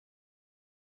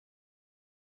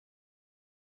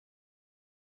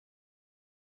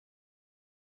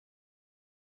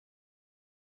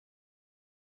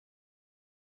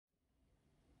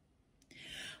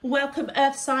Welcome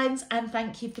Earth signs, and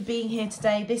thank you for being here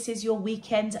today. This is your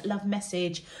weekend love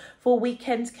message for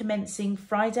weekend commencing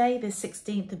Friday the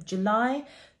 16th of July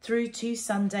through to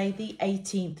Sunday the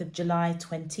 18th of July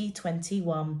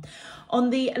 2021. On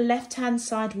the left hand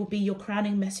side will be your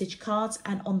crowning message cards,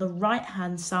 and on the right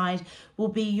hand side will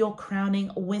be your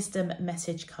crowning wisdom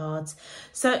message cards.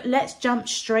 So let's jump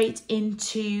straight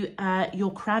into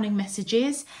your crowning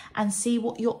messages and see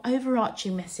what your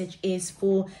overarching message is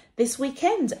for this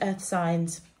weekend, Earth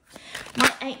signs.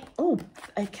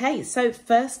 Okay, so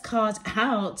first card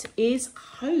out is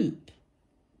Hope.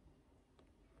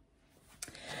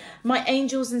 My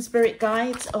angels and spirit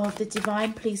guides of the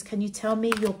divine, please can you tell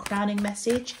me your crowning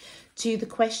message to the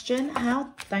question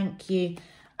how? Thank you.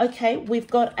 Okay, we've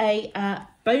got a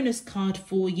bonus card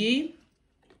for you.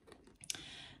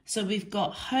 So we've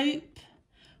got Hope,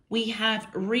 we have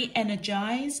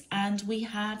re-energize, and we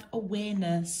have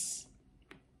awareness.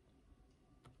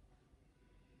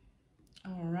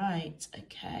 All right,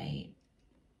 okay.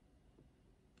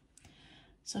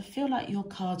 So I feel like your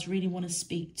cards really want to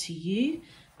speak to you.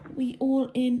 We all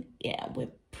in? Yeah, we're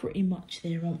pretty much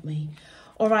there, aren't we?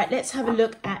 All right, let's have a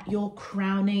look at your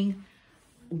crowning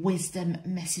wisdom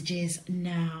messages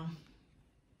now.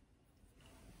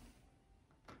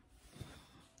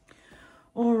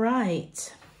 All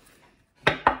right.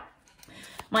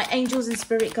 My angels and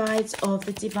spirit guides of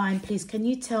the divine, please can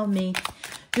you tell me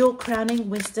your crowning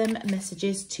wisdom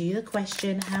messages to the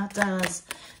question, how does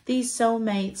these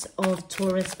soulmates of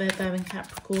Taurus, Virgo and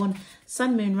Capricorn,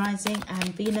 Sun, Moon, Rising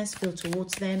and Venus feel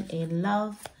towards them in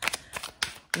love?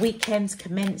 Weekends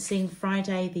commencing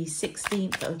Friday the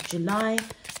 16th of July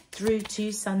through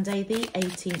to Sunday the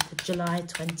 18th of July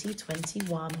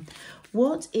 2021.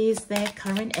 What is their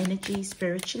current energy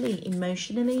spiritually,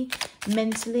 emotionally,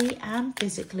 mentally and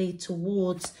physically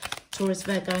towards Taurus,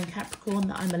 Virgo and Capricorn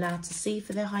that I'm allowed to see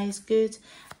for their highest good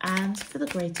and for the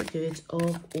greater good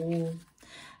of all?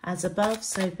 As above,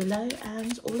 so below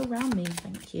and all around me.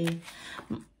 Thank you.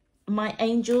 My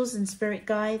angels and spirit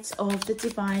guides of the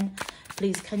divine,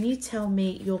 please can you tell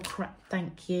me your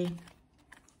thank you.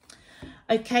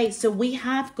 Okay, so we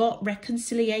have got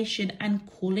reconciliation and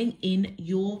calling in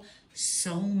your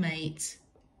soulmate.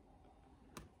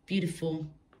 Beautiful.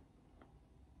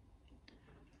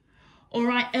 All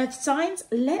right, Earth signs,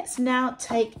 let's now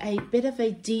take a bit of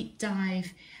a deep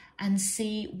dive and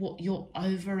see what your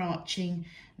overarching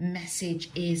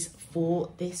message is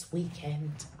for this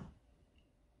weekend.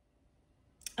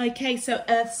 Okay, so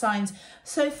Earth signs.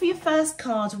 So for your first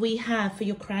card we have for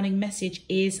your crowning message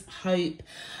is Hope.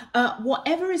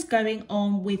 Whatever is going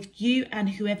on with you and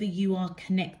whoever you are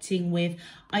connecting with,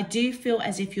 I do feel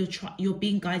as if you're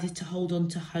being guided to hold on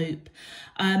to hope.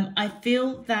 I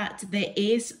feel that there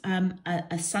is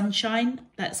a sunshine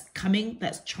that's coming,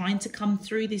 that's trying to come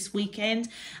through this weekend.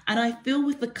 And I feel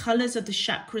with the colours of the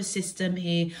chakra system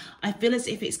here, I feel as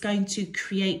if it's going to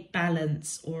create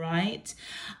balance, all right?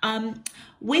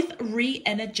 With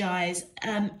re-energize,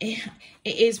 it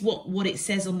is what it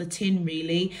says on the tin,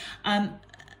 really.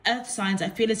 Earth signs, I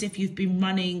feel as if you've been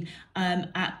running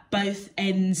at both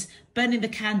ends, burning the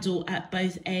candle at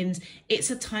both ends.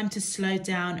 It's a time to slow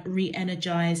down,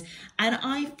 re-energize. And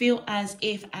I feel as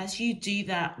if as you do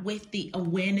that with the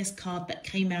awareness card that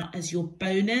came out as your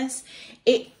bonus,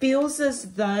 it feels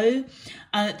as though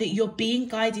that you're being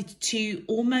guided to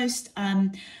almost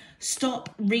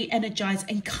stop, re-energize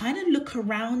and kind of look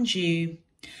around you.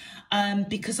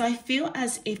 Because I feel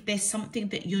as if there's something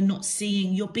that you're not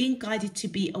seeing. You're being guided to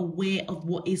be aware of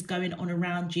what is going on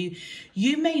around you.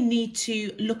 You may need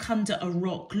to look under a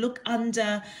rock, look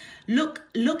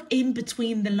in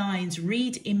between the lines,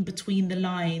 read in between the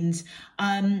lines.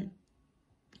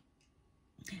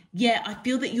 Yeah, I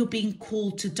feel that you're being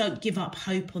called to don't give up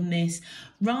hope on this.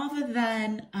 Rather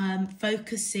than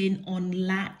focusing on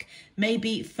lack,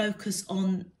 maybe focus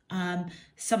on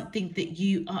something that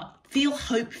you feel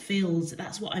hope fills.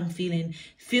 That's what I'm feeling.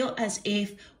 Feel as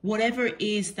if whatever it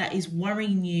is that is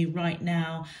worrying you right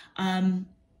now,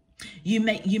 you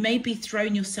may be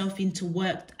throwing yourself into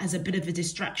work as a bit of a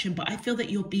distraction, but I feel that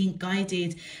you're being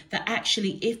guided that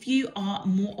actually if you are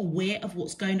more aware of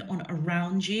what's going on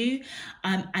around you,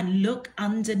 and look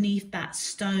underneath that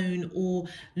stone or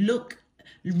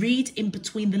read in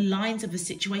between the lines of a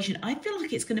situation, I feel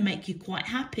like it's going to make you quite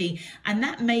happy, and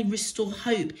that may restore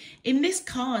hope. In this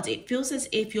card, it feels as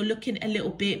if you're looking a little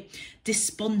bit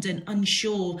despondent,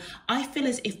 unsure. I feel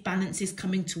as if balance is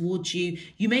coming towards you.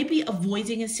 You may be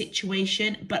avoiding a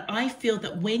situation, but I feel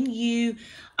that when you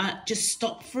just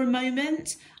stop for a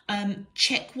moment,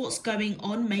 check what's going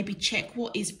on, maybe check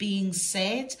what is being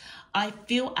said, I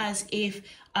feel as if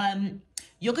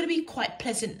You're going to be quite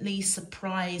pleasantly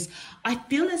surprised. I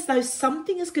feel as though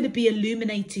something is going to be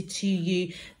illuminated to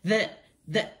you that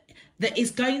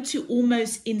is going to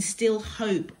almost instill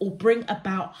hope or bring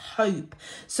about hope.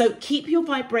 So keep your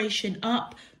vibration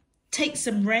up, take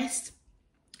some rest,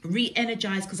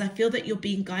 re-energize, because I feel that you're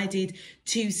being guided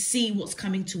to see what's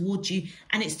coming towards you,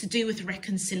 and it's to do with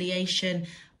reconciliation,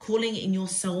 calling in your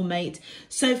soulmate.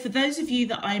 So for those of you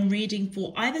that I'm reading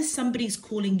for, either somebody's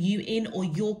calling you in or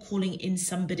you're calling in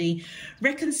somebody.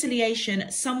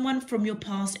 Reconciliation, someone from your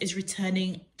past is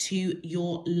returning to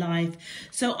your life.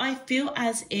 So I feel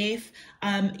as if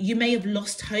you may have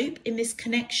lost hope in this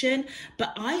connection,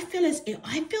 but I feel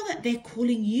that they're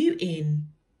calling you in.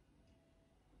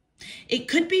 It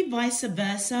could be vice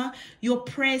versa. Your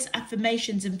prayers,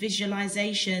 affirmations and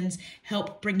visualizations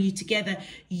help bring you together.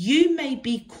 You may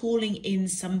be calling in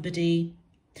somebody,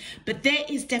 but there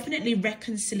is definitely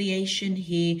reconciliation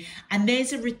here, and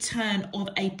there's a return of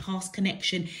a past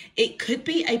connection. It could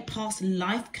be a past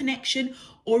life connection,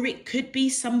 or it could be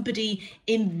somebody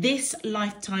in this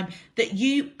lifetime that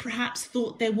you perhaps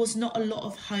thought there was not a lot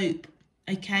of hope.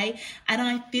 Okay, and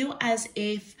I feel as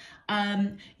if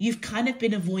you've kind of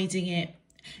been avoiding it.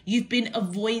 You've been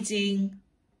avoiding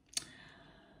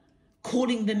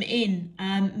calling them in.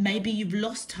 Maybe you've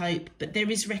lost hope, but there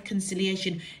is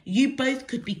reconciliation. You both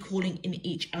could be calling in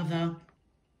each other.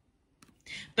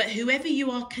 But whoever you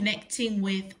are connecting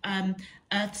with,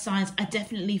 earth signs, I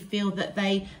definitely feel that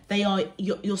they are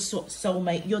your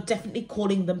soulmate. You're definitely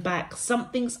calling them back.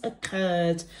 Something's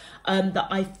occurred that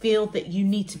I feel that you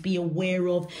need to be aware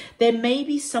of. There may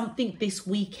be something this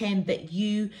weekend that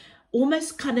you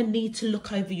almost kind of need to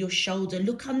look over your shoulder,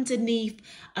 look underneath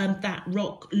that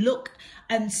rock, look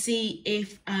and see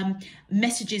if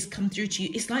messages come through to you.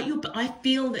 It's like I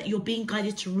feel that you're being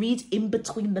guided to read in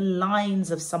between the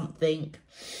lines of something.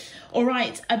 All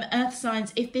right, earth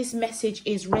signs, if this message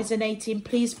is resonating,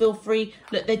 please feel free.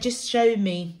 Look, they just showed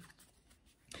me,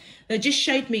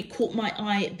 caught my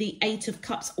eye, the 8 of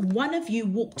Cups. One of you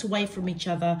walked away from each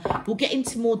other. We'll get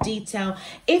into more detail.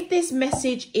 If this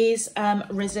message is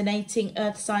resonating,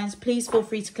 earth signs, please feel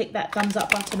free to click that thumbs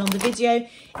up button on the video.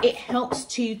 It helps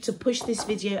to push this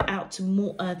video out to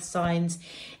more earth signs.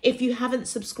 If you haven't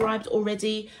subscribed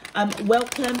already,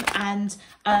 welcome, and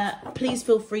please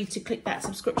feel free to click that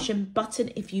subscription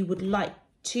button if you would like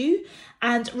to.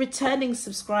 And returning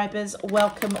subscribers,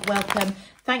 welcome.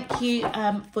 Thank you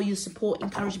for your support,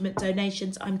 encouragement,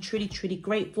 donations. I'm truly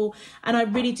grateful, and I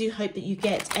really do hope that you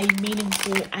get a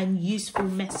meaningful and useful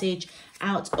message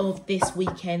out of this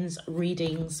weekend's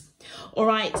readings. All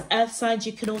right, earth signs,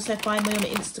 you can also find me on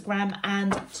Instagram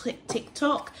and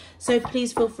TikTok, so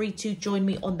please feel free to join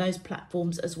me on those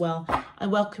platforms as well. I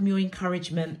welcome your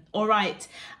encouragement. All right,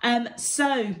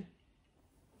 so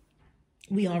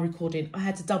we are recording. I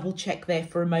had to double check there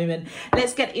for a moment.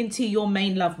 Let's get into your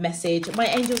main love message. My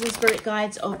angels and spirit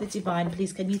guides of the divine,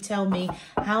 please can you tell me,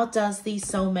 how does these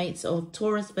soulmates of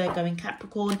Taurus, Virgo and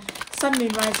Capricorn, Sun, Moon,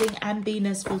 Rising and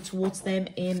Venus feel towards them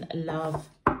in love?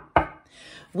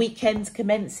 Weekend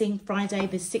commencing Friday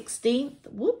the 16th.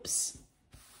 Whoops.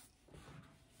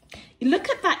 Look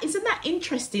at that. Isn't that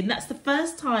interesting? That's the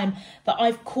first time that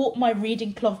I've caught my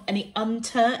reading cloth and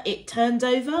it turned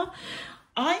over.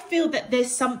 I feel that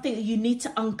there's something that you need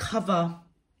to uncover.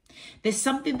 There's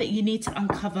something that you need to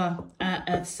uncover,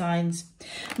 earth signs.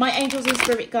 My angels and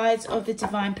spirit guides of the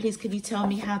divine, please can you tell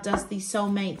me, how does the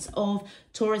soulmates of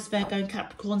Taurus, Virgo and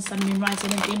Capricorn, Sun, Moon,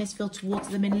 Rising and Venus feel towards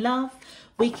them in love?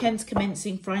 Weekends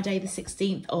commencing Friday the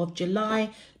 16th of July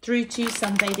through to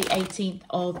Sunday the 18th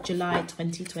of July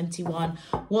 2021.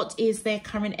 What is their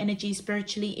current energy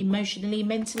spiritually, emotionally,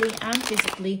 mentally and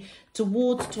physically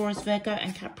towards Taurus, Virgo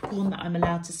and Capricorn that I'm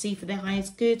allowed to see for their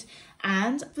highest good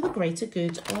and for the greater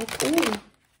good of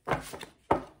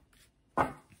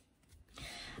all?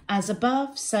 As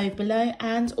above, so below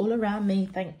and all around me.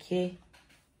 Thank you.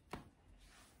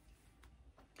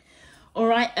 All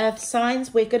right, earth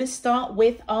signs, we're going to start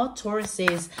with our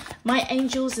Tauruses. My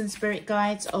angels and spirit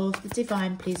guides of the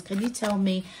divine, please can you tell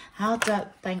me how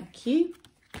thank you.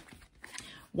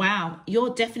 Wow, you're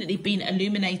definitely being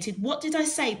illuminated. What did I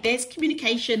say? There's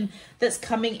communication that's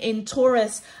coming in,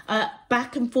 Taurus.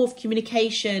 Back and forth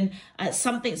communication.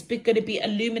 Something's going to be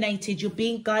illuminated. You're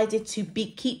being guided to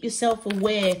keep yourself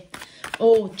aware.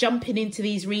 Oh, jumping into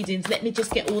these readings. Let me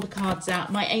just get all the cards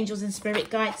out. My angels and spirit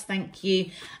guides, thank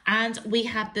you. And we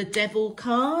have the devil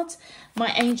card.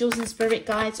 My angels and spirit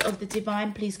guides of the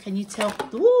divine, please can you tell?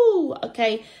 Ooh,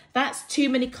 okay, that's too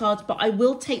many cards, but I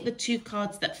will take the 2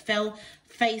 cards that fell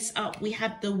face up. We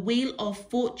have the Wheel of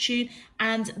Fortune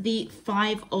and the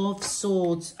 5 of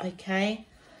Swords. Okay,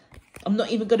 I'm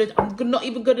not even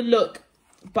gonna look,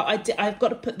 but I've got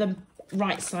to put them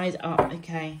right side up.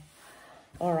 Okay.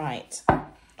 All right.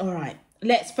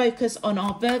 Let's focus on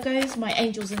our Virgos, my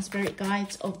angels and spirit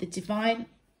guides of the divine.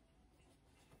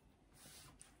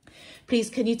 Please,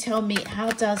 can you tell me, how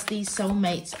does the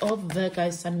soulmates of Virgo,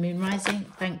 Sun, Moon, Rising?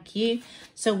 Thank you.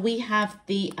 So we have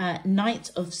the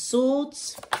Knight of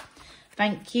Swords.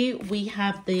 Thank you. We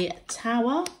have the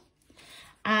Tower.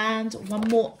 And one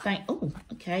more. Thank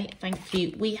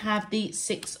you. We have the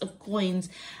Six of Coins.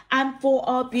 And for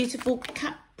our beautiful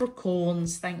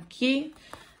Capricorns, thank you.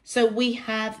 So we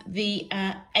have the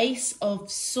Ace of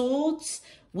Swords.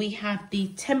 We have the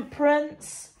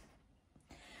Temperance.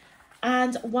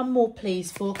 And one more,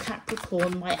 please, for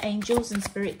Capricorn, my angels and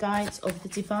spirit guides of the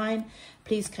divine.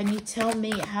 Please, can you tell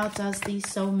me, how does the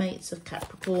soulmates of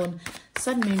Capricorn,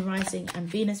 Sun, Moon, Rising and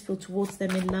Venus feel towards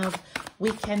them in love?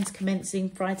 Weekends commencing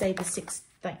Friday the 6th.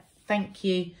 Thank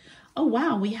you. Oh,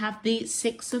 wow, we have the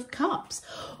Six of Cups.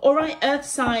 All right, Earth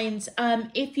signs,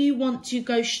 if you want to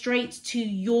go straight to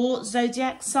your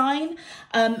zodiac sign,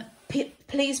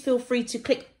 please feel free to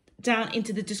click down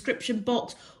into the description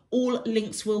box. All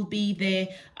links will be there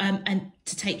and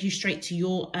to take you straight to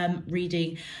your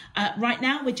reading. Right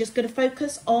now, we're just going to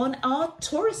focus on our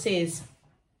Tauruses.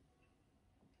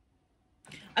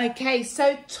 Okay,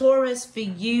 so Taurus, for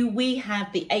you, we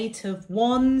have the Eight of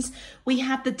Wands, we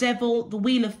have the Devil, the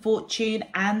Wheel of Fortune,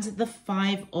 and the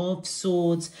Five of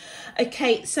Swords.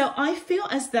 Okay, so I feel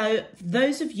as though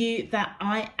those of you that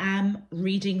I am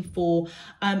reading for,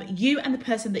 you and the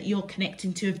person that you're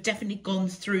connecting to have definitely gone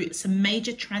through some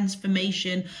major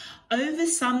transformation over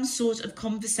some sort of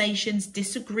conversations,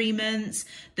 disagreements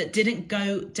that didn't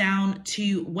go down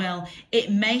too well.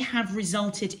 It may have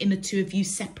resulted in the two of you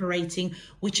separating,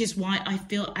 which is why I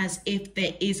feel as if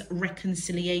there is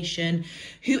reconciliation.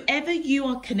 Whoever you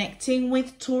are connecting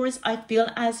with, Taurus, I feel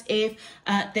as if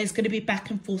there's going to be back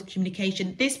and forth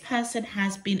communication. This person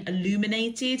has been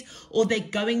illuminated, or they're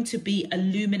going to be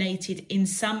illuminated in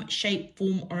some shape,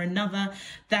 form or another,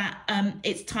 that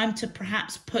it's time to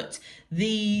perhaps put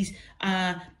these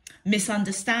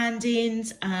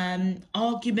misunderstandings,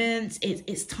 arguments,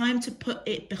 it's time to put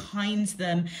it behind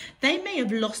them. They may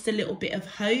have lost a little bit of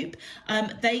hope.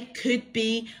 They could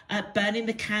be burning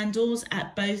the candles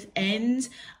at both ends,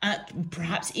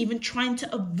 perhaps even trying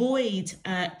to avoid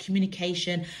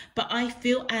communication. But I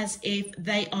feel as if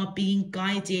they are being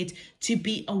guided to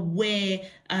be aware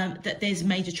that there's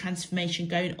major transformation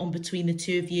going on between the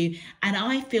two of you. And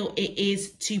I feel it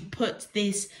is to put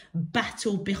this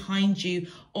battle behind you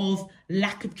of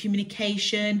lack of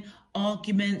communication,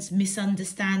 arguments,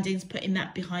 misunderstandings, putting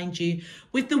that behind you.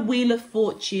 With the Wheel of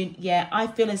Fortune, yeah, I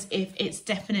feel as if it's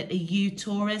definitely you,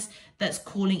 Taurus, that's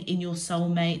calling in your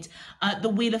soulmate. The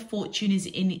Wheel of Fortune is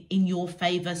in your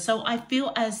favor. So I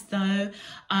feel as though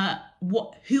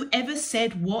whoever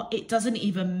said what, it doesn't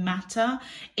even matter.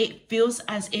 It feels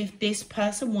as if this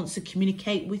person wants to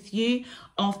communicate with you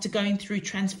after going through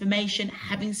transformation,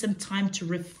 having some time to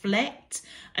reflect,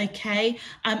 okay?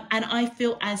 And I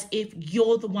feel as if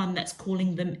you're the one that's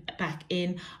calling them back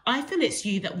in. I feel it's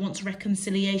you that wants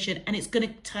reconciliation, and it's going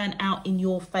to turn out in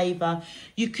your favor.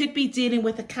 You could be dealing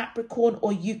with a Capricorn,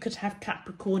 or you could have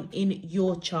Capricorn in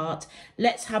your chart.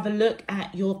 Let's have a look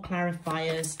at your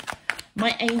clarifiers.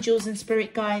 My angels and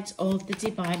spirit guides of the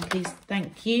divine, please,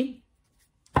 thank you.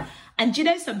 And do you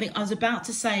know something? I was about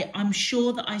to say, I'm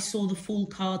sure that I saw the Fool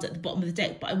card at the bottom of the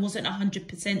deck, but I wasn't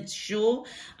 100% sure.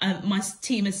 My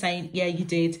team is saying, yeah, you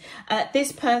did.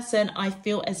 This person, I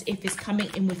feel as if is coming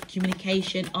in with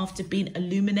communication after being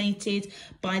illuminated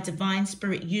by divine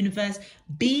spirit universe,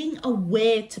 being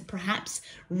aware to perhaps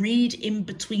read in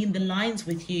between the lines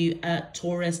with you,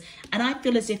 Taurus. And I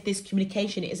feel as if this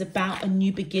communication is about a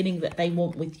new beginning that they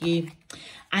want with you.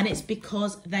 And it's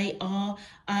because they are,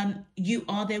 you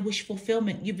are their wish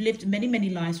fulfillment. You've lived many, many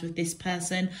lives with this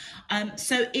person.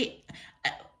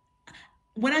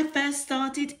 When I first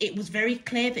started, it was very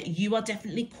clear that you are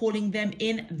definitely calling them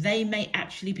in. They may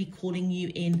actually be calling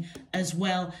you in as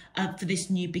well for this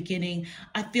new beginning.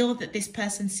 I feel that this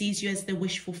person sees you as their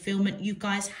wish fulfillment. You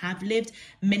guys have lived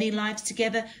many lives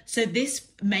together. So this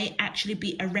may actually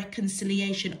be a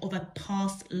reconciliation of a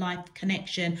past life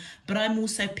connection. But I'm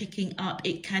also picking up,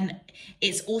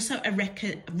 it's also a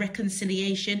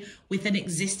reconciliation with an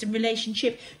existing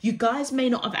relationship. You guys may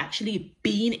not have actually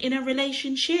been in a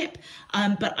relationship,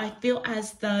 but I feel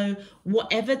as though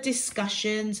whatever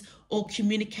discussions or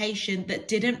communication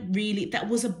that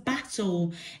was a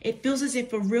battle. It feels as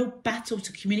if a real battle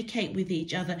to communicate with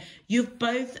each other. You're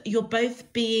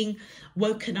both being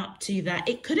woken up to that.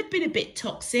 It could have been a bit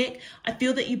toxic. I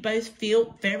feel that you both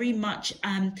feel very much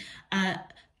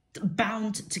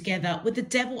bound together. With the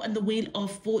devil and the wheel of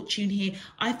fortune here,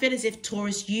 I feel as if,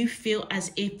 Taurus, you feel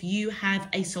as if you have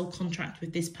a soul contract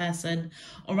with this person.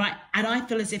 All right, and I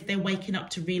feel as if they're waking up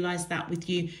to realize that with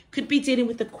you. Could be dealing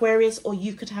with Aquarius, or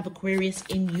you could have Aquarius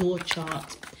in your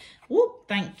chart. Oh,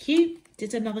 thank you.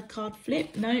 Did another card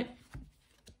flip? No.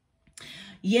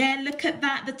 Yeah, look at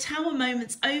that. The Tower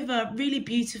moment's over. Really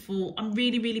beautiful. I'm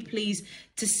really, really pleased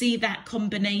to see that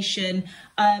combination.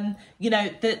 You know,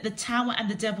 the Tower and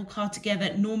the Devil card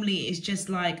together normally is just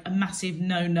like a massive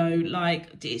no-no.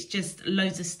 Like, it's just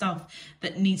loads of stuff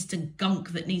that needs to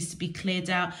that needs to be cleared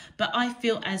out. But I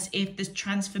feel as if this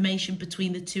transformation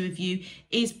between the two of you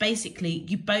is basically,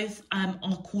 you both are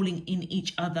calling in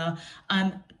each other.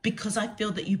 Because I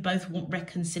feel that you both want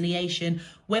reconciliation,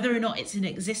 whether or not it's an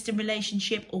existing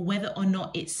relationship or whether or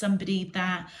not it's somebody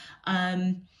that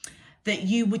that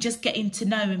you were just getting to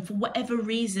know, and for whatever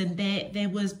reason there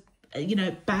was, you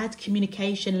know, bad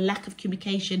communication, lack of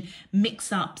communication,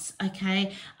 mix-ups.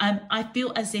 Okay, I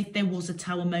feel as if there was a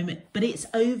Tower moment, but it's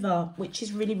over, which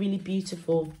is really, really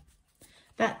beautiful.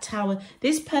 That Tower,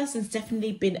 this person's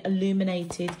definitely been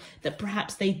illuminated that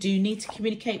perhaps they do need to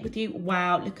communicate with you.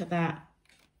 Wow, look at that.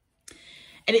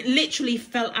 And it literally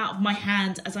fell out of my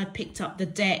hand as I picked up the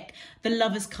deck. The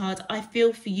Lover's card. I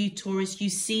feel for you, Taurus.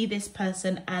 You see this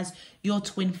person as your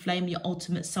twin flame, your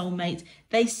ultimate soulmate.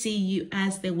 They see you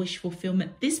as their wish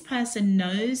fulfillment. This person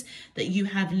knows that you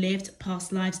have lived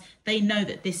past lives. They know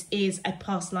that this is a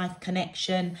past life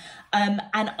connection. And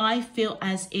I feel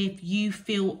as if you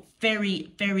feel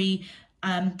very, very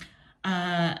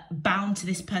bound to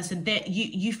this person. There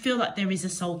you feel like there is a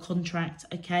soul contract.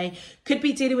 Okay, could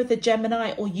be dealing with a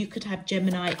Gemini, or you could have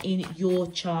Gemini in your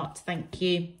chart. Thank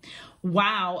you.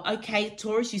 Wow. Okay,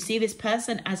 Taurus, you see this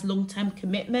person as long-term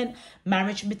commitment,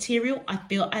 marriage material. I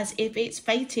feel as if it's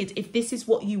fated. If this is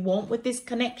what you want with this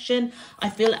connection, I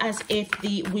feel as if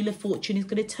the Wheel of Fortune is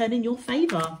going to turn in your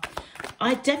favor.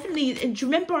 I definitely, and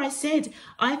remember I said,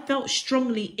 I felt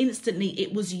strongly, instantly,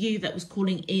 it was you that was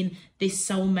calling in this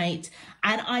soulmate.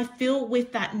 And I feel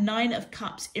with that Nine of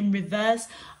Cups in reverse,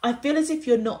 I feel as if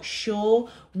you're not sure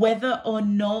whether or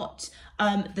not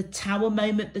the Tower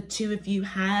moment the two of you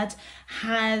had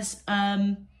has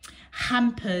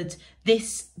hampered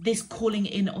this calling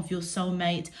in of your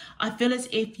soulmate. I feel as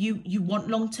if you want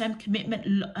long-term commitment,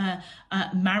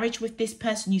 marriage with this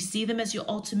person. You see them as your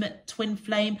ultimate twin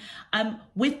flame.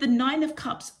 With the Nine of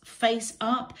Cups face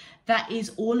up, that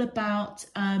is all about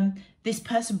this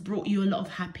person brought you a lot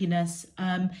of happiness.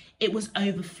 It was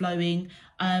overflowing.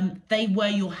 They were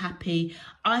your happy.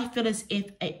 I feel as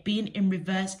if it being in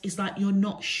reverse is like you're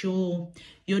not sure.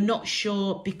 You're not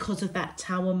sure because of that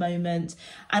Tower moment.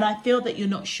 And I feel that you're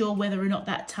not sure whether or not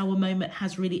that Tower moment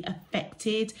has really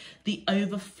affected the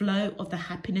overflow of the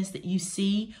happiness that you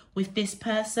see with this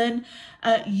person.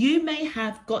 You may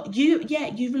have got,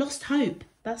 you've lost hope.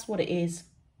 That's what it is.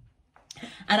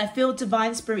 And I feel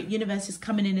Divine Spirit Universe is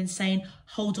coming in and saying,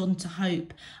 hold on to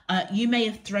hope. You may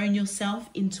have thrown yourself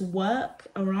into work,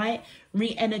 all right?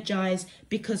 Re-energize,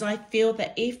 because I feel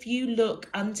that if you look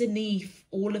underneath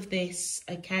all of this,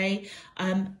 okay,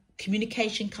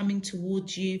 communication coming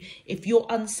towards you, if you're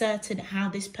uncertain how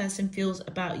this person feels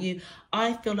about you,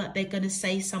 I feel like they're going to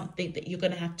say something that you're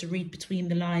going to have to read between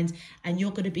the lines, and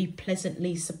you're going to be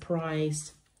pleasantly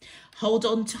surprised. Hold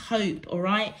on to hope, all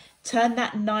right? Turn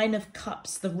that Nine of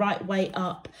Cups the right way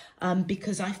up,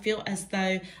 because I feel as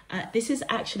though this is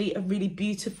actually a really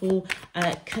beautiful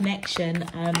connection,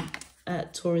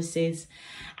 Tauruses.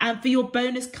 And for your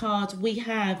bonus card, we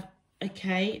have,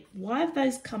 okay, why have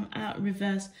those come out in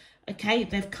reverse? Okay,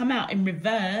 they've come out in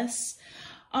reverse.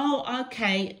 Oh,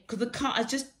 okay, because the card, I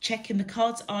was just checking, the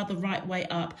cards are the right way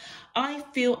up. I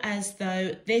feel as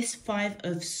though this Five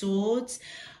of Swords,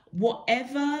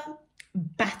 whatever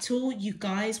battle you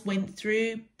guys went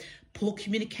through, poor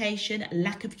communication,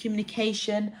 lack of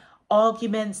communication,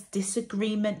 arguments,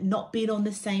 disagreement, not being on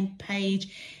the same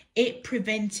page, it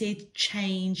prevented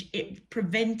change. It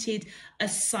prevented a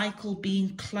cycle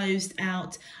being closed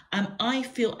out. I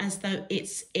feel as though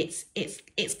it's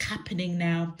happening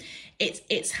now.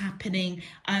 It's happening.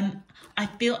 I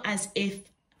feel as if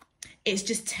it's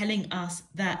just telling us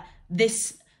that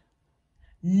this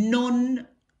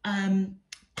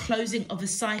closing of a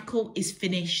cycle is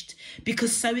finished,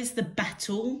 because so is the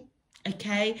battle.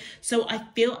 Okay, so I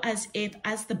feel as if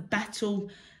as the battle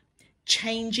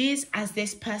changes as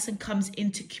this person comes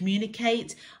in to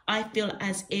communicate. I feel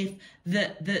as if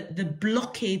the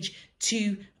blockage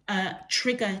to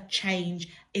trigger change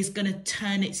is going to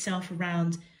turn itself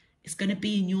around. It's going to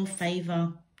be in your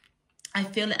favor. I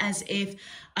feel as if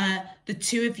the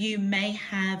two of you may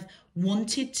have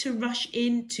wanted to rush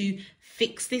in to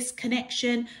fix this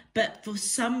connection, but for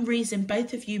some reason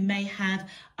both of you may have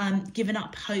given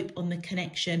up hope on the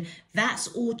connection. That's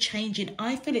all changing.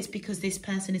 I feel it's because this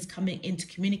person is coming in to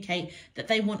communicate that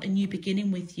they want a new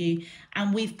beginning with you.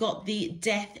 And we've got the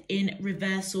Death in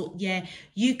reversal. Yeah,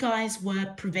 you guys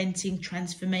were preventing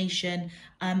transformation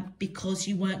because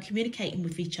you weren't communicating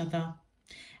with each other.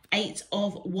 8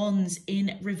 of Wands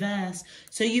in reverse.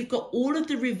 So you've got all of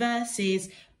the reverses,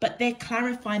 but they're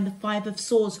clarifying the 5 of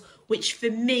Swords, which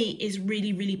for me is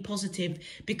really, really positive,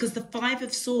 because the 5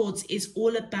 of Swords is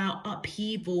all about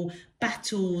upheaval,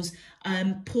 battles,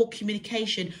 poor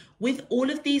communication. With all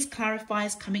of these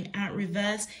clarifiers coming out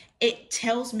reverse, it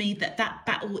tells me that that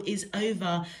battle is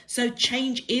over. So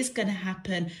change is going to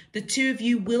happen. The two of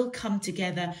you will come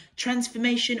together.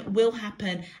 Transformation will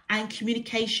happen and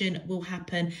communication will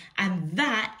happen. And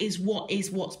that is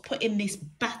what's put in this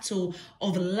battle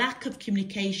of lack of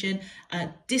communication,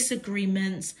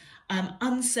 disagreements,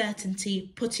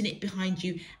 uncertainty, putting it behind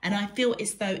you. And I feel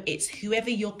as though it's whoever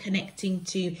you're connecting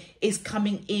to is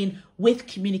coming in with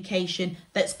communication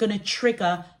that's going to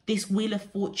trigger this Wheel of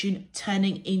Fortune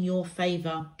turning in your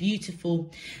favor.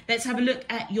 Beautiful. Let's have a look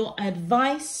at your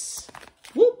advice.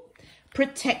 Whoop.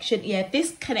 Protection. Yeah,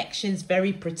 this connection's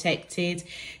very protected.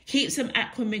 Keep some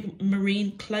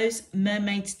aquamarine close.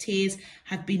 Mermaid's tears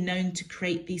have been known to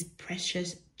create these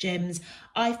precious gems.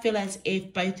 I feel as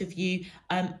if both of you,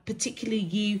 particularly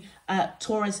you,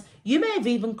 Taurus, you may have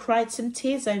even cried some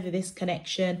tears over this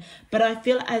connection, but I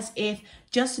feel as if,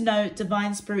 just know,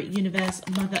 Divine Spirit Universe,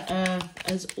 Mother Earth,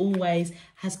 as always,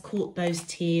 has caught those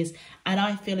tears. And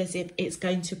I feel as if it's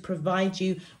going to provide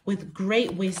you with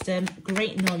great wisdom,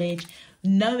 great knowledge,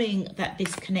 knowing that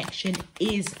this connection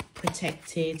is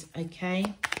protected,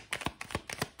 okay?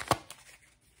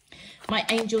 My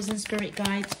angels and spirit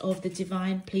guides of the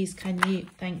divine, please can you?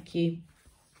 Thank you.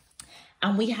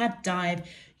 And we had dive.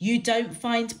 You don't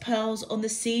find pearls on the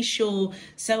seashore.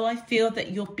 So I feel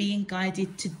that you're being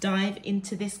guided to dive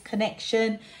into this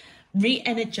connection.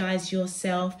 Re-energize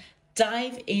yourself.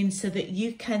 Dive in so that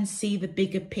you can see the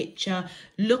bigger picture,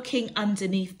 looking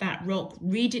underneath that rock,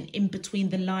 reading in between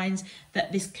the lines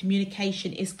that this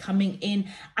communication is coming in,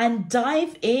 and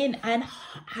dive in and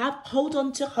hold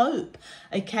on to hope.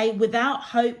 Okay, without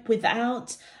hope,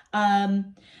 without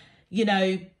you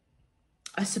know,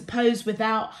 I suppose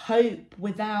without hope,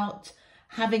 without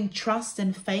having trust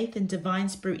and faith in Divine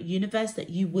Spirit Universe that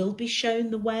you will be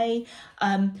shown the way,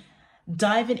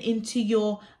 diving into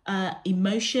your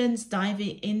emotions,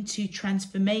 diving into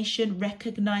transformation,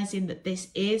 recognizing that this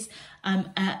is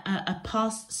a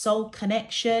past soul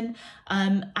connection,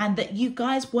 and that you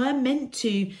guys were meant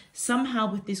to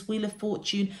somehow, with this Wheel of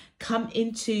Fortune, come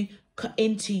into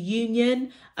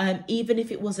union, even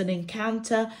if it was an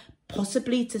encounter,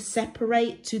 possibly to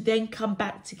separate, to then come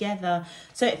back together.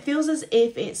 So it feels as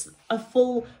if it's a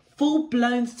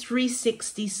full-blown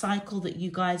 360 cycle that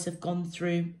you guys have gone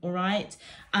through, all right?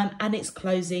 And it's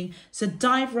closing. So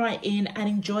dive right in and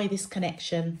enjoy this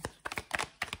connection.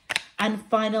 And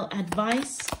final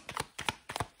advice.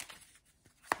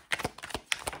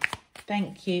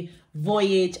 Thank you.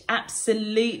 Voyage,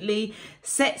 absolutely.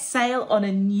 Set sail on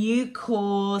a new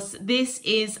course. This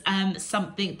is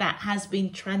something that has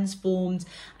been transformed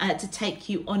to take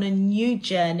you on a new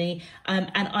journey, and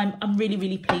I'm really,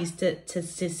 really pleased to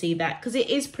see that, because it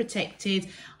is protected.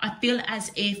 I feel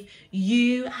as if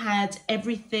you had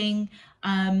everything.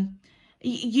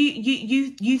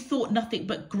 You thought nothing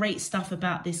but great stuff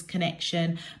about this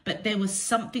connection, but there was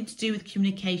something to do with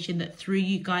communication that threw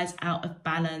you guys out of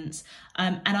balance.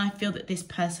 And I feel that this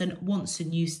person wants a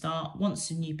new start,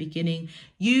 wants a new beginning.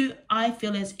 I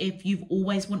feel as if you've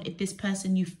always wanted this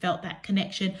person, you felt that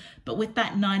connection, but with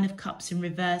that 9 of Cups in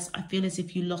reverse, I feel as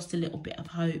if you lost a little bit of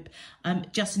hope.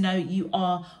 Just know you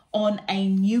are on a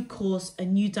new course, a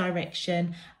new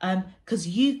direction, because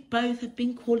you both have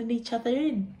been calling each other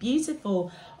in.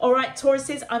 Beautiful. All right,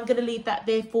 Tauruses, I'm going to leave that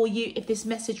there for you. If this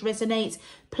message resonates,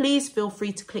 please feel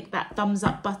free to click that thumbs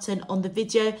up button on the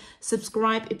video.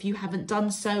 Subscribe if you haven't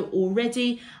done so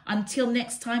already. Until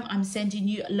next time, I'm sending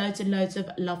you loads and loads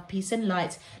of love, peace and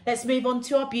light. Let's move on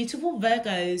to our beautiful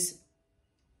Virgos.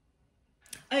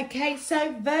 Okay,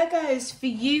 so Virgos, for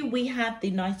you, we have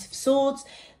the Knight of Swords,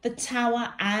 the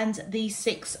Tower, and the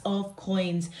Six of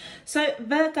Coins. So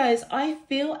Virgos, I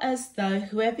feel as though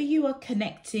whoever you are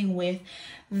connecting with,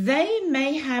 they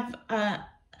may have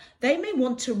they may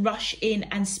want to rush in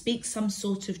and speak some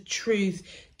sort of truth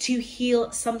to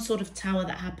heal some sort of tower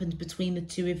that happened between the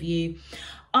two of you.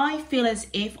 I feel as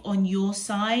if on your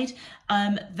side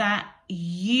that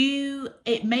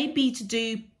it may be to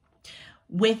do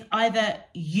with either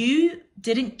you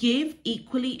didn't give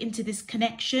equally into this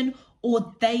connection,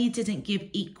 or they didn't give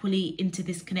equally into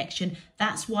this connection.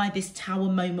 That's why this tower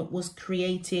moment was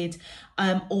created,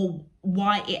 or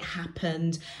why it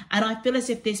happened. And I feel as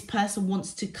if this person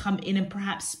wants to come in and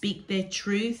perhaps speak their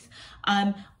truth.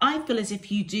 I feel as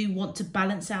if you do want to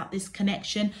balance out this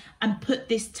connection and put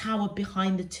this tower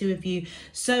behind the two of you.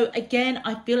 So again,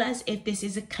 I feel as if this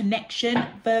is a connection,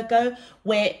 Virgo,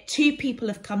 where two people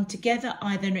have come together,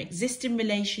 either an existing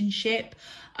relationship,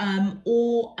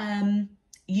 or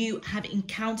you have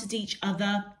encountered each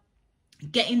other,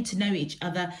 getting to know each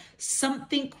other.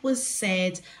 Something was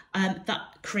said that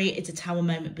created a tower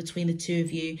moment between the two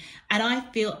of you. And I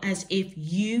feel as if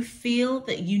you feel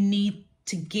that you need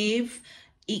to give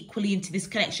equally into this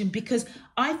connection, because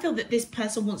I feel that this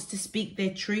person wants to speak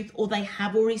their truth, or they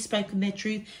have already spoken their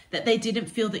truth, that they didn't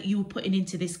feel that you were putting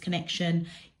into this connection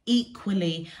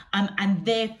equally, and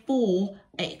therefore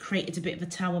it created a bit of a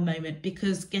tower moment.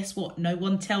 Because guess what, no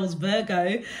one tells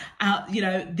Virgo, you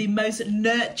know, the most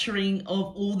nurturing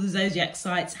of all the zodiac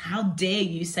signs, how dare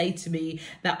you say to me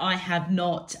that I have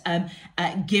not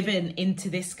given into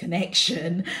this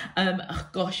connection. Oh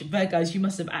gosh, Virgos, you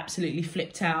must have absolutely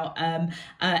flipped out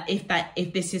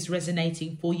if this is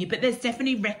resonating for you. But there's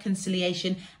definitely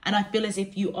reconciliation, and I feel as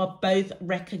if you are both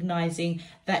recognizing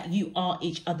that you are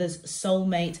each other's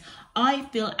soulmate. I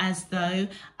feel as though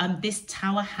this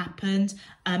tower happened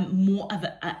more of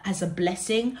as a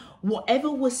blessing.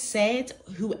 Whatever was said,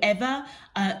 whoever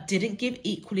didn't give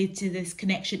equally to this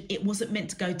connection, it wasn't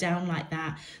meant to go down like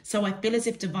that. So I feel as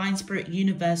if Divine Spirit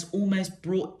Universe almost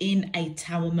brought in a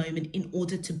tower moment in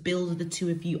order to build the two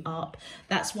of you up.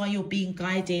 That's why you're being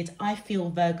guided, I feel,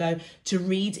 Virgo, to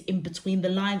read in between the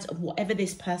lines of whatever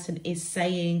this person is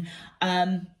saying,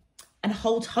 and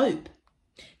hold hope.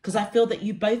 Because I feel that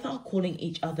you both are calling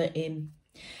each other in.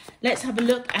 Let's have a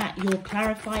look at your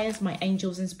clarifiers, my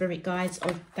angels and spirit guides.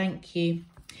 Oh, thank you.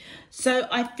 So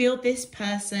I feel this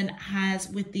person has,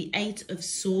 with the Eight of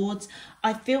Swords,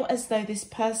 I feel as though this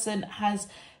person has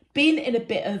been in a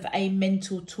bit of a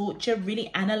mental torture, really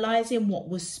analysing what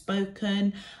was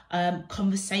spoken,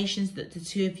 conversations that the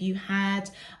two of you had.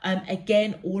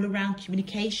 Again, all around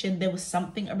communication. There was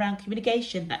something around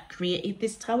communication that created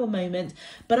this tower moment.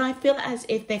 But I feel as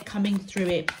if they're coming through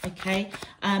it, okay?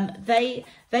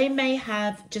 They may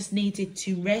have just needed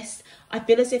to rest. I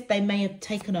feel as if they may have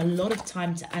taken a lot of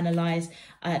time to analyse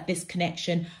this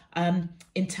connection,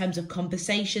 in terms of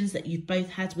conversations that you've both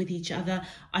had with each other.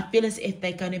 I feel as if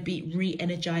they're going to be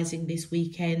re-energizing this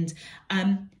weekend,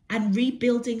 and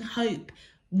rebuilding hope,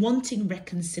 wanting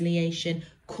reconciliation,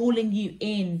 calling you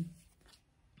in,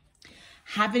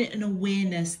 having an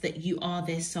awareness that you are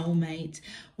their soulmate.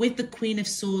 With the Queen of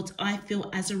Swords, I feel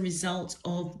as a result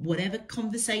of whatever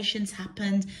conversations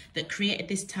happened that created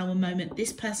this tower moment,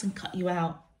 this person cut you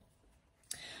out.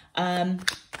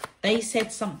 They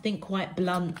said something quite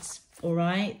blunt, all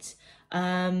right?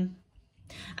 And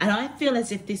I feel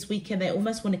as if this weekend they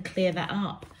almost want to clear that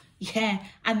up. Yeah,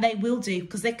 and they will do,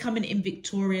 because they're coming in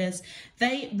victorious.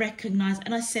 They recognise,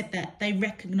 and I said that, they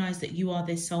recognise that you are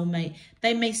their soulmate.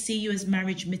 They may see you as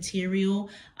marriage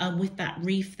material with that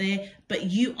reef there, but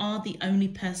you are the only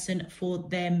person for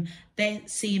them. They're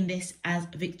seeing this as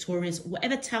victorious.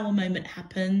 Whatever tower moment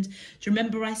happened, do you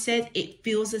remember I said it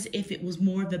feels as if it was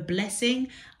more of a blessing?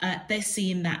 They're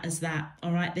seeing that as that,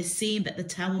 all right? They're seeing that the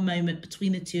tower moment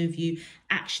between the two of you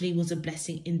actually was a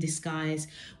blessing in disguise.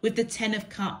 With the Ten of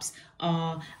Cups,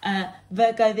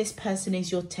 Virgo, this person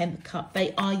is your 10th cup.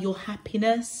 They are your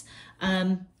happiness.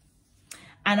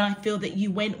 And I feel that you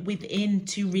went within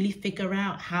to really figure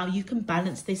out how you can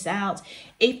balance this out.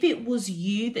 If it was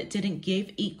you that didn't give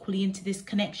equally into this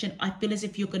connection, I feel as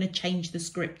if you're going to change the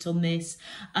script on this.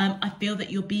 I feel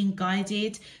that you're being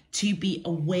guided to be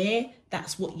aware.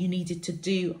 That's what you needed to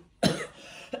do.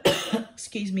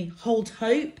 Excuse me. Hold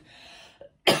hope.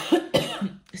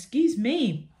 Excuse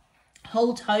me.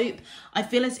 Hold hope. I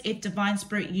feel as if Divine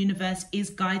Spirit Universe is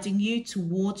guiding you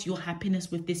towards your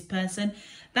happiness with this person.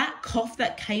 That cough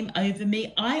that came over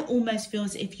me, I almost feel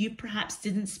as if you perhaps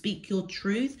didn't speak your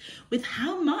truth with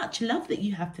how much love that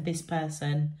you have for this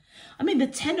person. I mean, the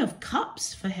 10 of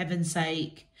Cups, for heaven's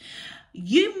sake.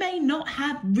 You may not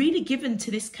have really given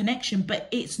to this connection, but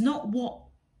it's not what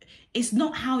It's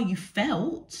not how you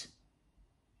felt.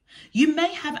 You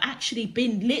may have actually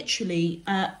been literally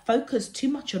focused too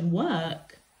much on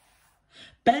work,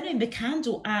 burning the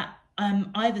candle at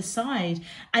either side,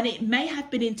 and it may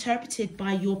have been interpreted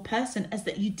by your person as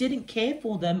that you didn't care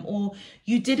for them or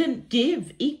you didn't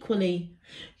give equally.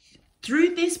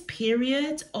 Through this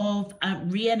period of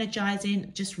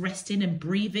re-energizing, just resting and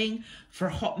breathing for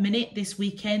a hot minute this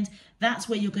weekend, that's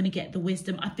where you're going to get the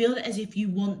wisdom. I feel as if you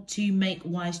want to make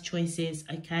wise choices,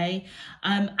 okay?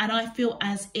 And I feel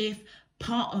as if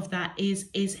part of that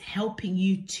is helping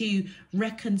you to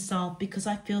reconcile, because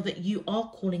I feel that you are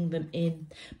calling them in,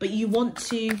 but you want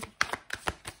to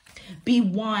be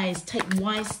wise, take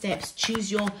wise steps,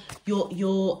 choose your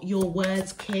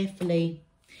words carefully.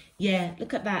 Yeah,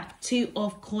 look at that. 2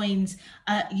 of coins.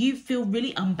 You feel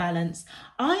really unbalanced.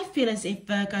 I feel as if,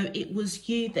 Virgo, it was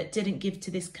you that didn't give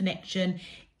to this connection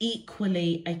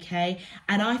equally, okay?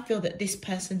 And I feel that this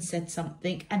person said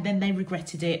something and then they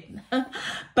regretted it.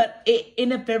 But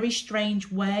in a very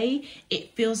strange way,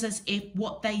 it feels as if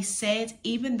what they said,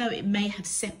 even though it may have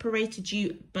separated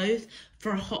you both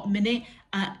for a hot minute,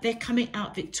 they're coming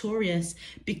out victorious,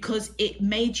 because it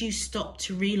made you stop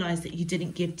to realize that you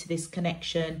didn't give to this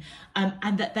connection,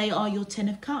 and that they are your 10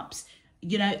 of cups.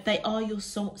 You know, they are your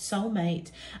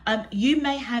soulmate. You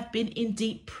may have been in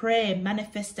deep prayer,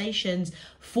 manifestations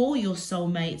for your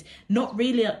soulmate, not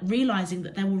really realizing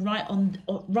that they were right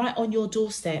on your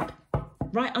doorstep,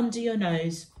 right under your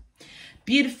nose.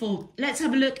 Beautiful. Let's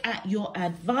have a look at your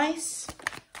advice.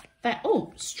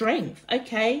 Strength.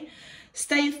 Okay.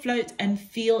 Stay afloat and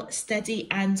feel steady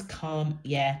and calm.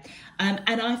 Yeah. And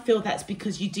I feel that's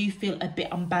because you do feel a bit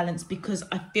unbalanced, because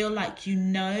I feel like you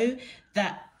know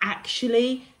that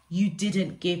actually you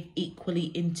didn't give equally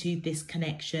into this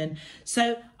connection.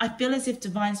 So I feel as if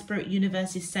Divine Spirit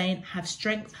Universe is saying, have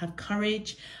strength, have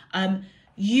courage.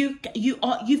 You've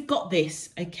got this,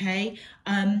 okay?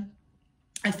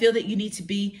 I feel that you need to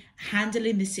be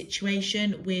handling the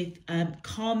situation with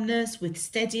calmness, with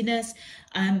steadiness.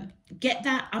 Get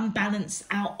that unbalance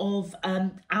out of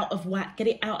whack. Get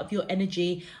it out of your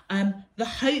energy. The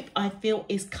hope, I feel,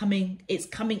 is coming. It's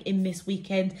coming in this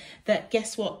weekend. That,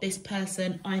 guess what? This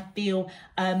person, I feel,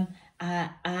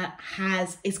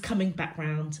 is coming back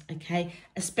round, okay?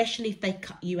 Especially if they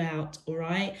cut you out, all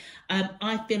right?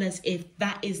 I feel as if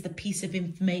that is the piece of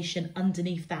information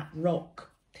underneath that rock.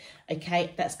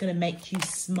 Okay, that's going to make you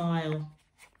smile.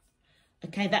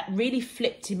 Okay, that really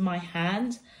flipped in my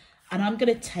hand, and I'm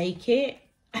going to take it.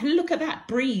 And look at that,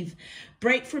 breathe.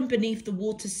 Break from beneath the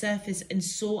water surface and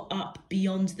soar up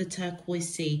beyond the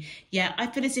turquoise sea. Yeah, I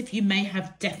feel as if you may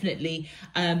have definitely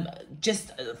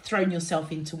just thrown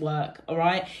yourself into work, all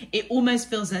right? It almost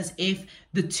feels as if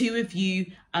the two of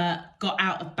you got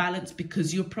out of balance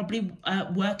because you're probably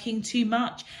working too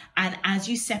much. And as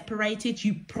you separated,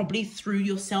 you probably threw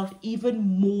yourself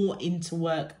even more into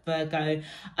work, Virgo.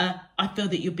 I feel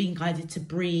that you're being guided to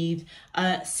breathe,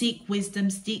 seek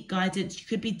wisdom, seek guidance. You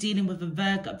could be dealing with a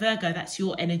Virgo. That's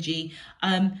your energy.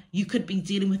 You could be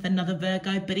dealing with another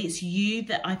Virgo, but it's you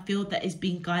that I feel that is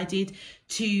being guided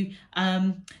to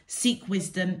seek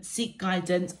wisdom, seek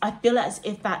guidance. I feel as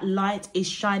if that light is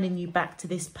shining you back to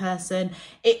this person.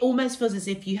 It almost feels as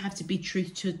if you have to be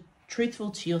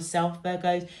truthful to yourself,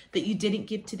 Virgos, that you didn't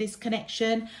give to this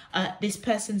connection. This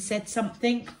person said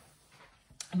something,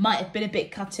 might have been a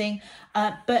bit cutting,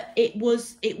 but it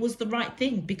was the right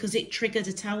thing, because it triggered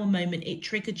a Tower moment. It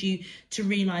triggered you to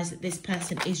realize that this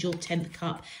person is your 10th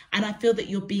cup, and I feel that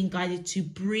you're being guided to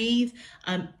breathe.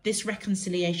 This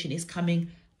reconciliation is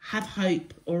coming. Have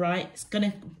hope, all right? It's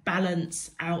gonna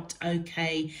balance out,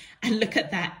 okay? And look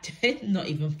at that. Not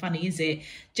even funny, is it?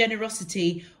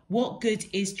 Generosity. What good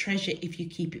is treasure if you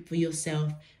keep it for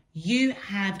yourself? You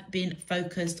have been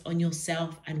focused on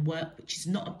yourself and work, which is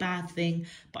not a bad thing,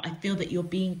 but I feel that you're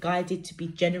being guided to be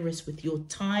generous with your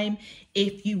time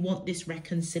if you want this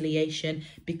reconciliation,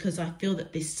 because I feel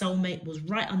that this soulmate was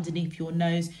right underneath your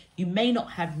nose. You may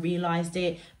not have realized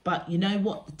it, but you know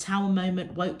what? The Tower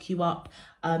moment woke you up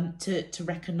to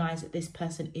recognize that this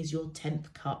person is your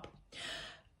 10th cup.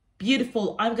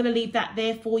 Beautiful. I'm going to leave that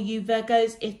there for you,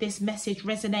 Virgos. If this message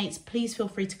resonates, please feel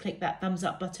free to click that thumbs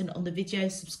up button on the video.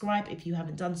 Subscribe if you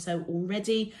haven't done so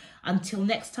already. Until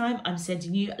next time, I'm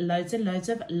sending you loads and loads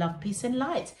of love, peace and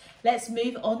light. Let's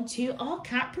move on to our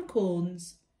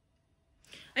Capricorns.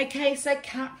 Okay, so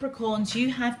Capricorns, you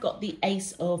have got the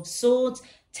Ace of Swords,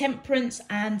 Temperance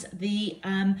and the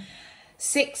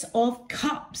Six of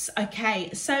Cups. Okay,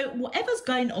 so whatever's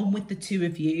going on with the two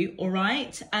of you, all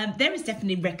right, there is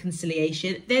definitely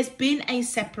reconciliation. There's been a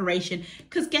separation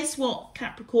because guess what,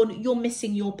 Capricorn, you're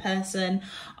missing your person.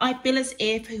 I feel as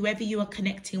if whoever you are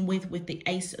connecting with the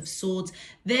Ace of Swords,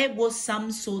 there was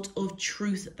some sort of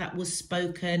truth that was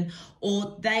spoken,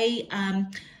 or they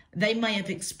may have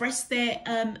expressed their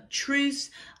truth.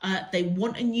 They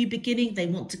want a new beginning. They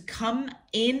want to come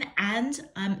in and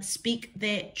speak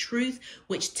their truth,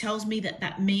 which tells me that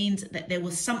that means that there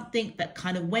was something that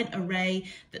kind of went awry,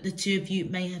 that the two of you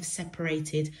may have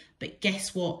separated. But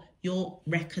guess what? You're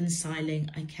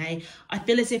reconciling, okay? I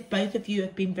feel as if both of you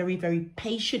have been very, very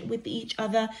patient with each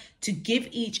other to give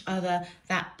each other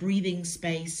that breathing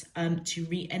space to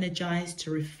re-energize, to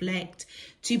reflect,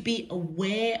 to be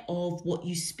aware of what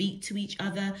you speak to each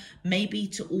other, maybe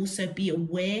to also be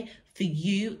aware for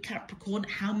you, Capricorn,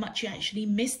 how much you actually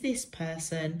miss this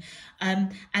person.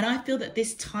 And I feel that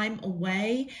this time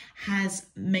away has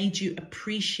made you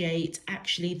appreciate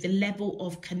actually the level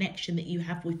of connection that you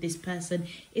have with this person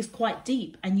is quite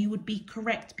deep, and you would be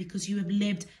correct because you have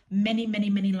lived many, many,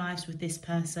 many lives with this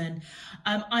person.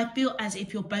 I feel as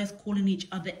if you're both calling each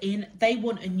other in. They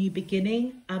want a new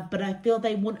beginning, but I feel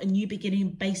they want a new beginning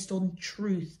based on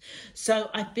truth. So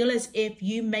I feel as if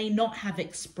you may not have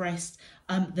expressed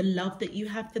the love that you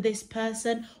have for this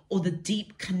person or the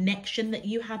deep connection that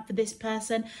you have for this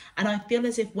person. And I feel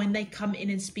as if when they come in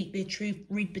and speak their truth,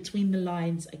 read between the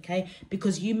lines, okay?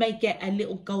 Because you may get a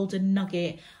little golden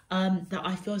nugget that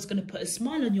I feel is going to put a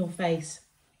smile on your face.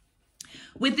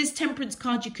 With this Temperance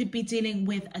card, you could be dealing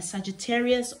with a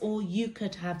Sagittarius, or you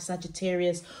could have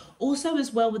Sagittarius. Also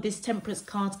as well, with this Temperance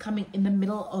card coming in the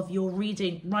middle of your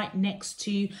reading, right next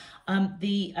to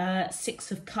the Six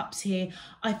of Cups here,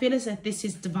 I feel as if this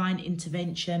is divine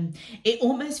intervention. It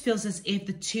almost feels as if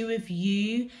the two of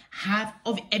you have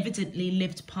evidently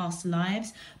lived past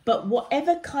lives, but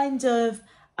whatever kind of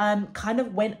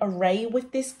went awry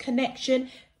with this connection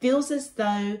feels as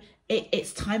though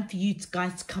it's time for you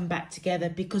guys to come back together,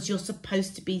 because you're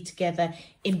supposed to be together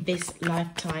in this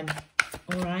lifetime.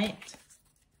 All right.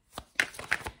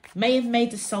 May have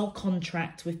made a soul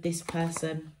contract with this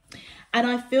person. And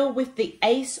I feel with the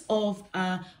Ace of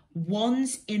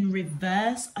Wands in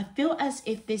reverse, I feel as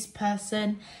if this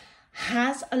person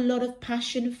has a lot of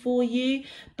passion for you,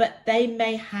 but they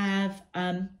may have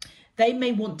they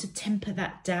may want to temper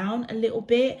that down a little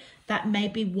bit. That may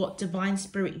be what Divine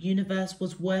Spirit Universe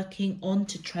was working on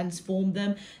to transform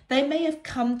them. They may have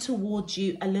come towards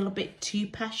you a little bit too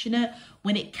passionate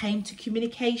when it came to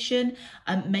communication,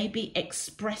 maybe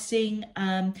expressing,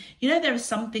 you know, there are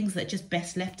some things that are just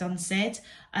best left unsaid,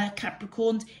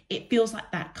 Capricorns. It feels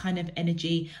like that kind of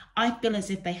energy. I feel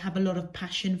as if they have a lot of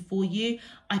passion for you.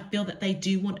 I feel that they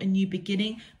do want a new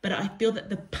beginning, but I feel that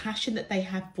the passion that they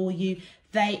have for you,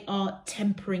 they are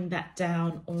tempering that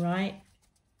down, all right?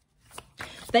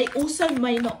 They also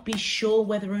may not be sure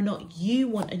whether or not you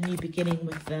want a new beginning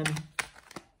with them.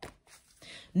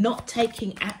 Not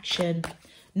taking action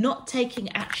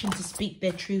to speak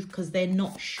their truth because they're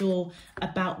not sure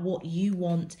about what you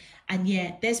want. And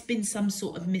yeah, there's been some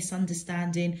sort of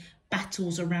misunderstanding,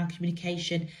 battles around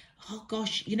communication. Oh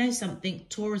gosh, you know something,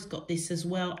 Taurus got this as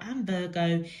well, and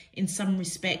Virgo in some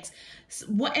respects.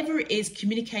 Whatever it is,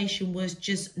 communication was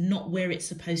just not where it's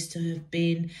supposed to have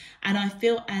been. And I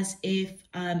feel as if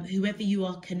whoever you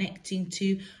are connecting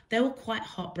to, they were quite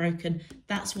heartbroken.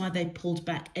 That's why they pulled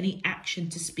back any action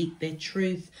to speak their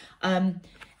truth.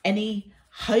 Any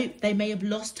hope, they may have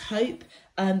lost hope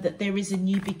that there is a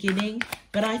new beginning.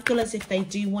 But I feel as if they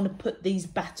do want to put these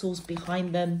battles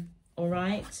behind them, all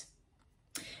right?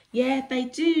 Yeah, they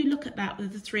do. Look at that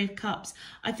with the Three of Cups.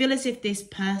 I feel as if this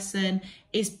person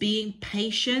is being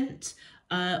patient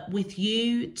with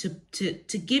you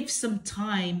to give some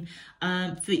time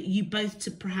for you both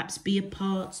to perhaps be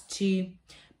apart, to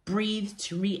breathe,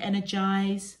 to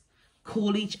re-energize,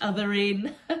 call each other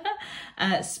in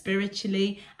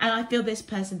spiritually. And I feel this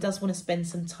person does want to spend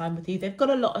some time with you. They've got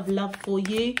a lot of love for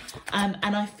you, and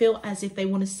I feel as if they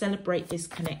want to celebrate this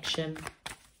connection.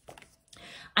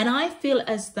 And I feel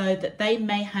as though that they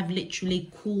may have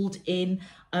literally called in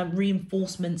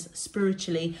reinforcements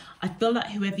spiritually. I feel like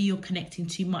whoever you're connecting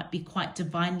to might be quite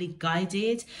divinely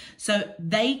guided. So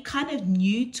they kind of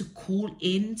knew to call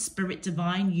in Spirit,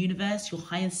 Divine, Universe, your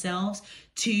higher selves,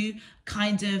 to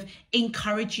kind of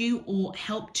encourage you or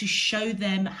help to show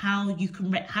them how you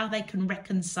can how they can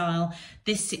reconcile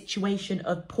this situation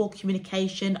of poor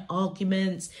communication,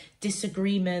 arguments,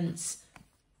 disagreements.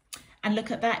 And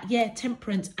look at that, yeah,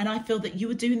 Temperance. And I feel that you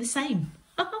were doing the same.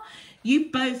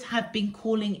 You both have been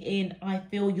calling in, I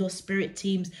feel, your spirit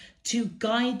teams to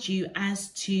guide you as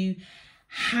to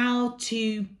how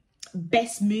to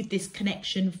best move this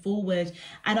connection forward.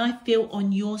 And I feel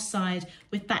on your side,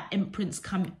 with that Empress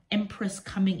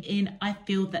coming in, I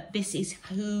feel that this is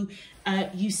who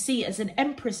you see as an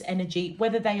Empress energy,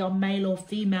 whether they are male or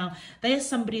female. They are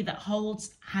somebody that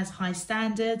has high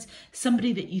standards,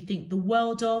 somebody that you think the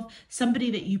world of,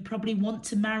 somebody that you probably want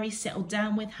to marry, settle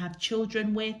down with, have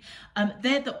children with.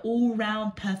 They're the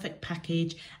all-round perfect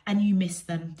package, and you miss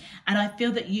them. And I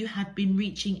feel that you have been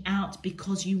reaching out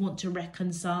because you want to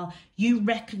reconcile. You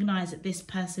recognize that this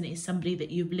person is somebody that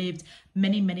you've lived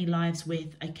many, many lives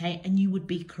with, okay? And you would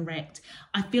be correct.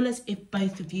 I feel as if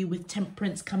both of you, with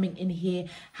Temperance coming in here,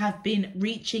 have been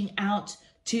reaching out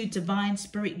to divine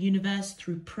spirit universe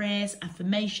through prayers,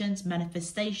 affirmations,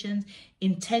 manifestations,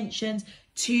 intentions,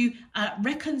 to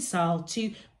reconcile,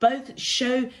 to both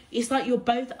show. It's like you're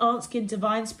both asking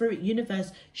divine spirit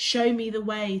universe, show me the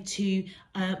way to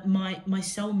my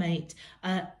soulmate.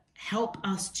 Help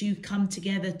us to come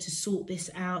together to sort this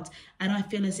out. And I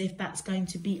feel as if that's going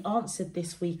to be answered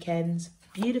this weekend.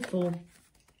 Beautiful.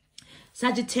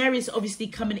 Sagittarius obviously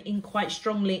coming in quite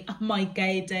strongly. Oh, my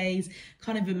gay days.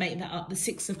 Can't even make that up. The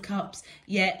Six of Cups.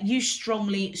 Yeah, you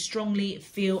strongly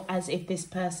feel as if this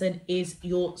person is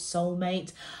your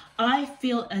soulmate. I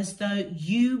feel as though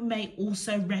you may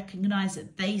also recognize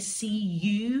that they see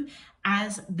you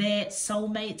as their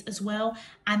soulmate as well,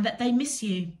 and that they miss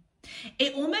you.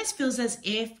 It almost feels as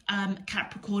if,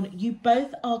 Capricorn, you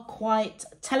both are quite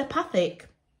telepathic.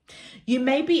 You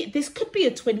may be, this could be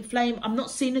a twin flame. I'm not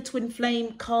seeing a twin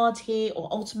flame card here or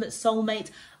ultimate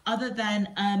soulmate, other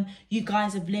than you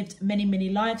guys have lived many, many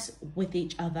lives with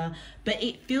each other. But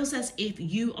it feels as if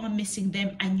you are missing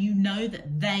them and you know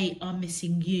that they are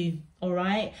missing you. All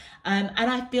right. And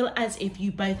I feel as if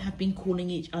you both have been calling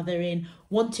each other in,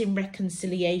 wanting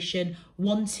reconciliation,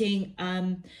 wanting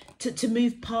to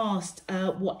move past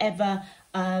whatever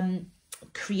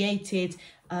created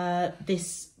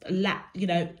this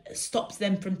stops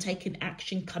them from taking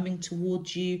action, coming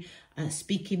towards you,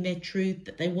 speaking their truth,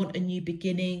 that they want a new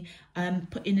beginning,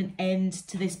 putting an end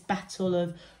to this battle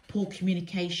of poor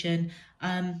communication.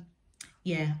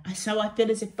 Yeah, so I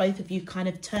feel as if both of you kind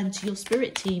of turn to your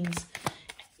spirit teams.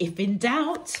 If in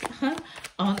doubt,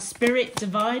 aren't spirit,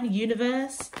 divine,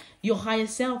 universe, your higher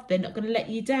self, they're not going to let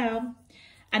you down.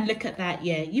 And look at that,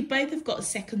 yeah, you both have got a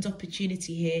second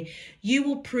opportunity here. You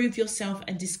will prove yourself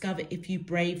and discover if you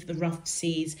brave the rough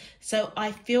seas. So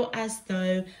I feel as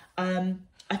though,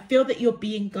 I feel that you're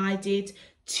being guided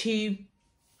to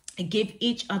give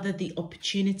each other the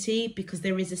opportunity, because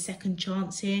there is a second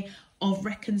chance here of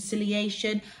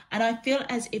reconciliation. And I feel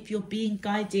as if you're being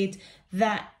guided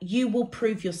that you will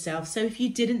prove yourself. So if you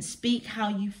didn't speak how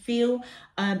you feel,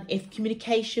 if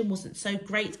communication wasn't so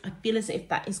great, I feel as if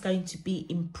that is going to be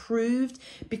improved,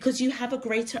 because you have a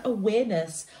greater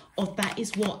awareness of that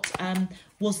is what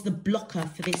was the blocker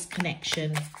for this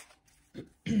connection.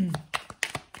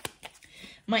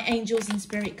 My angels and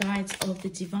spirit guides of the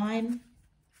divine,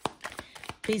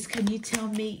 please can you tell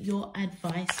me your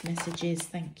advice messages?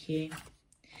 Thank you.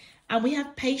 And we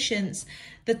have patience.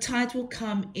 The tide will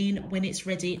come in when it's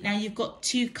ready. Now you've got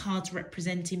two cards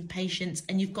representing patience,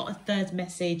 and you've got a third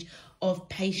message of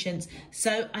patience.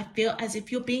 So I feel as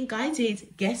if you're being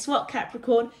guided. Guess what,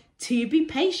 Capricorn? To be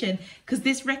patient, because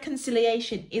this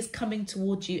reconciliation is coming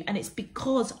towards you. And it's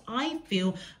because I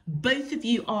feel both of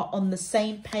you are on the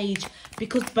same page,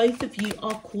 because both of you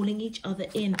are calling each other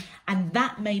in. And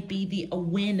that may be the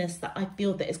awareness that I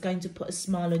feel that is going to put a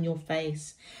smile on your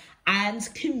face. And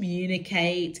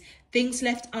communicate. Things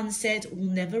left unsaid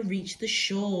will never reach the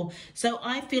shore. So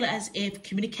I feel as if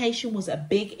communication was a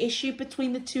big issue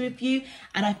between the two of you.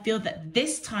 And I feel that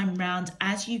this time round,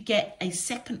 as you get a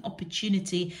second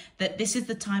opportunity, that this is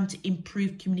the time to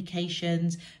improve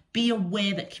communications. Be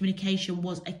aware that communication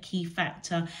was a key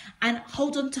factor, and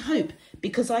hold on to hope,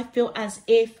 because I feel as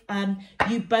if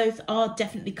you both are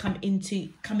definitely coming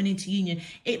into union.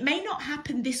 It may not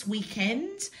happen this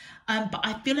weekend, but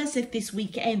I feel as if this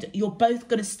weekend you're both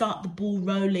going to start the ball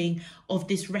rolling of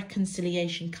this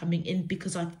reconciliation coming in,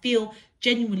 because I feel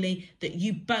genuinely that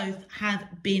you both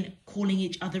have been calling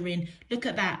each other in. Look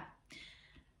at that.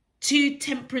 2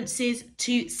 temperances,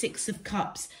 2 Six of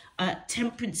Cups.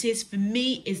 Temperances for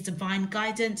me is divine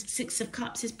guidance. 6 of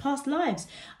Cups is past lives.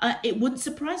 It wouldn't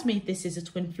surprise me if this is a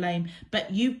twin flame,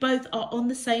 but you both are on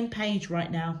the same page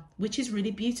right now, which is really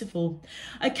beautiful.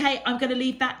 Okay, I'm going to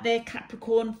leave that there,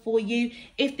 Capricorn, for you.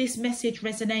 If this message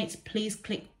resonates, please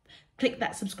click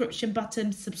that subscription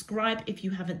button. Subscribe if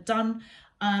you haven't done.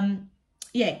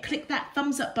 yeah, click that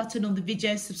thumbs up button on the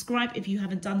video, subscribe if you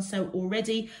haven't done so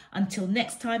already. Until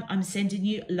next time, I'm sending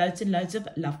you loads and loads of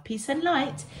love, peace and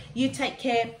light. You take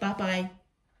care. Bye bye.